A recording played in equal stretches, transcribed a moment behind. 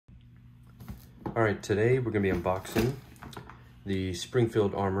All right, today we're gonna be unboxing the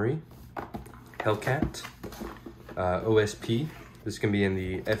Springfield Armory Hellcat OSP. This can be in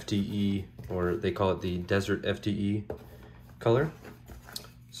the FDE, or they call it the Desert FDE color.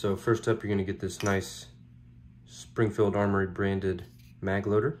 So first up, you're gonna get this nice Springfield Armory branded mag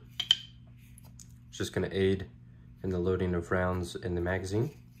loader. It's just gonna aid in the loading of rounds in the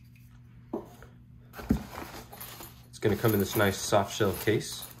magazine. It's gonna come in this nice soft shell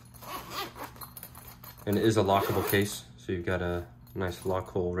case. And it is a lockable case, so you've got a nice lock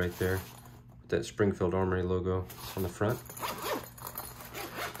hole right there with that Springfield Armory logo on the front.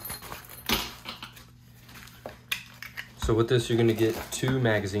 So with this, you're gonna get 2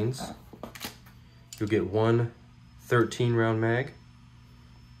 magazines. You'll get one 13 round mag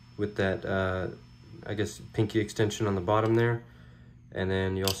with that, I guess, pinky extension on the bottom there. And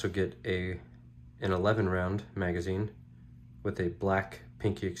then you also get an 11 round magazine with a black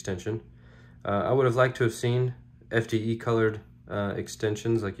pinky extension. I would have liked to have seen FDE colored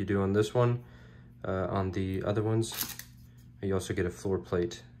extensions like you do on this one. On the other ones, you also get a floor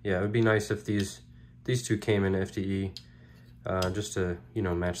plate. Yeah, it would be nice if these two came in FDE, just to, you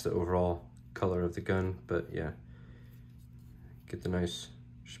know, match the overall color of the gun. But yeah, get the nice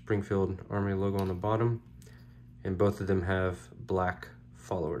Springfield Armory logo on the bottom, and both of them have black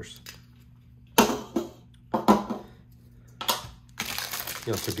followers.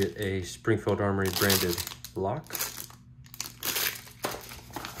 You also get a Springfield Armory branded lock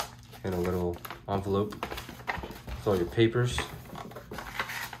and a little envelope with all your papers.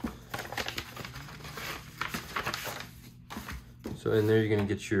 So in there, you're gonna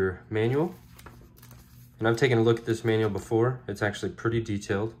get your manual. And I've taken a look at this manual before. It's actually pretty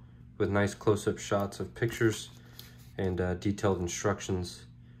detailed with nice close-up shots of pictures and detailed instructions.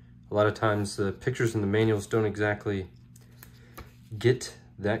 A lot of times the pictures in the manuals don't exactly get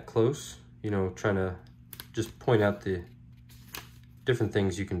that close, you know, trying to just point out the different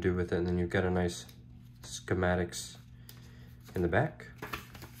things you can do with it. And then you've got a nice schematics in the back.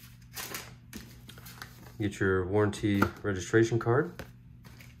 Get your warranty registration card,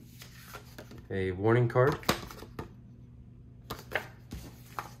 a warning card,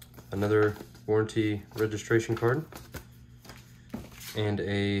 another warranty registration card, and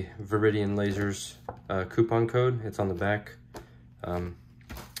a Viridian Lasers coupon code. It's on the back.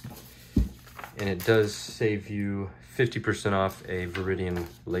 And it does save you 50% off a Viridian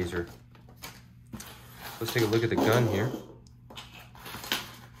laser. Let's take a look at the gun here.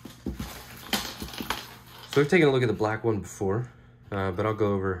 So we've taken a look at the black one before, but I'll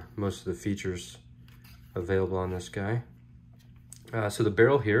go over most of the features available on this guy. So the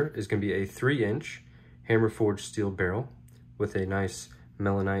barrel here is going to be a 3-inch hammer forged steel barrel with a nice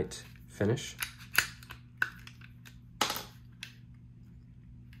melanite finish.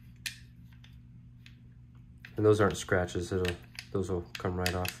 And those aren't scratches, those will come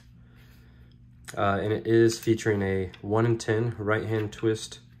right off. And it is featuring a 1-in-10 right-hand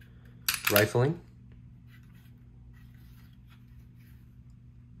twist rifling.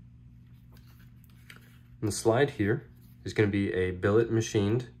 And the slide here is going to be a billet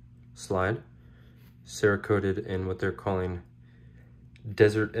machined slide, Cerakoted in what they're calling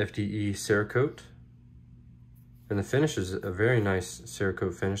Desert FDE Cerakote. And the finish is a very nice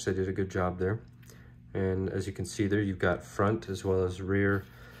Cerakote finish. They did a good job there. And as you can see there, you've got front as well as rear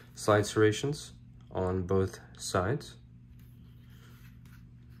slide serrations on both sides.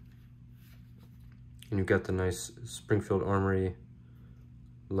 And you've got the nice Springfield Armory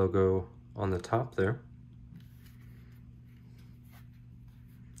logo on the top there.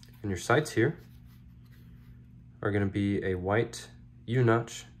 And your sights here are going to be a white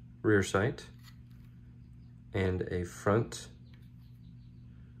U-notch rear sight and a front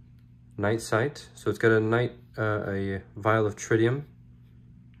night sight. So it's got a vial of tritium.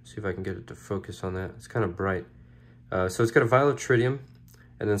 See if I can get it to focus on that. It's kind of bright. So it's got a vial of tritium,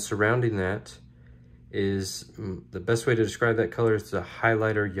 and then surrounding that is, the best way to describe that color is a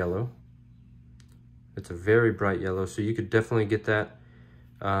highlighter yellow. It's a very bright yellow, so you could definitely get that,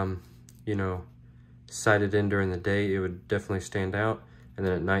 you know, sighted in during the day. It would definitely stand out. And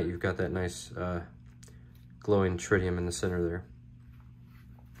then at night, you've got that nice glowing tritium in the center there.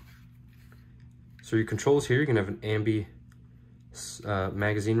 So your controls here, you're gonna have an ambi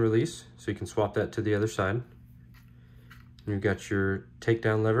magazine release, so you can swap that to the other side. And you've got your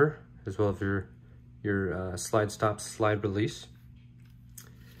takedown lever, as well as your slide stop, slide release.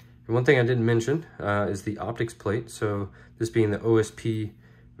 And one thing I didn't mention is the optics plate. So this being the OSP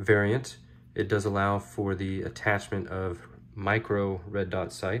variant, it does allow for the attachment of micro red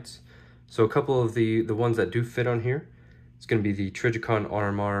dot sights. So a couple of the ones that do fit on here, it's gonna be the Trijicon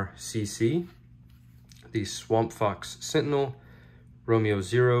RMR CC the Swamp Fox Sentinel, Romeo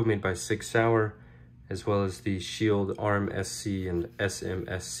Zero made by Sig Sauer, as well as the Shield Arm SC and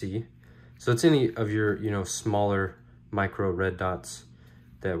SMSC. So it's any of your, smaller micro red dots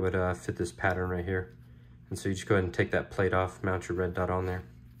that would fit this pattern right here. And so you just go ahead and take that plate off, mount your red dot on there.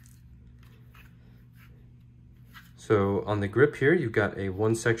 So on the grip here, you've got a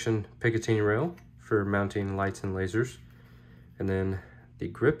 1-section Picatinny rail for mounting lights and lasers. And then the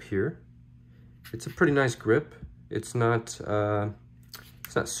grip here, it's a pretty nice grip. It's not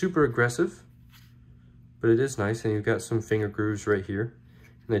super aggressive, but it is nice. And you've got some finger grooves right here.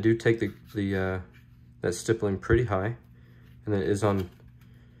 And they do take that stippling pretty high. And then it is on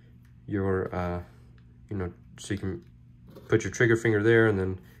your, so you can put your trigger finger there and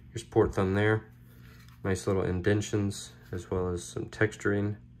then your support thumb there. Nice little indentions, as well as some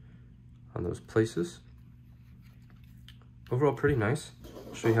texturing on those places. Overall, pretty nice.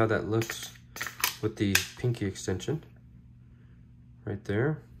 I'll show you how that looks with the pinky extension right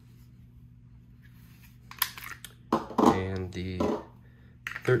there. And the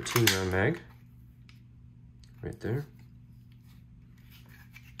 13 round mag right there.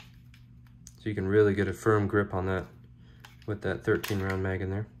 So you can really get a firm grip on that with that 13 round mag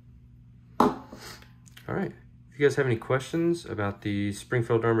in there. All right, if you guys have any questions about the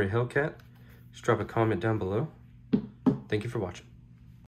Springfield Armory Hellcat, just drop a comment down below. Thank you for watching.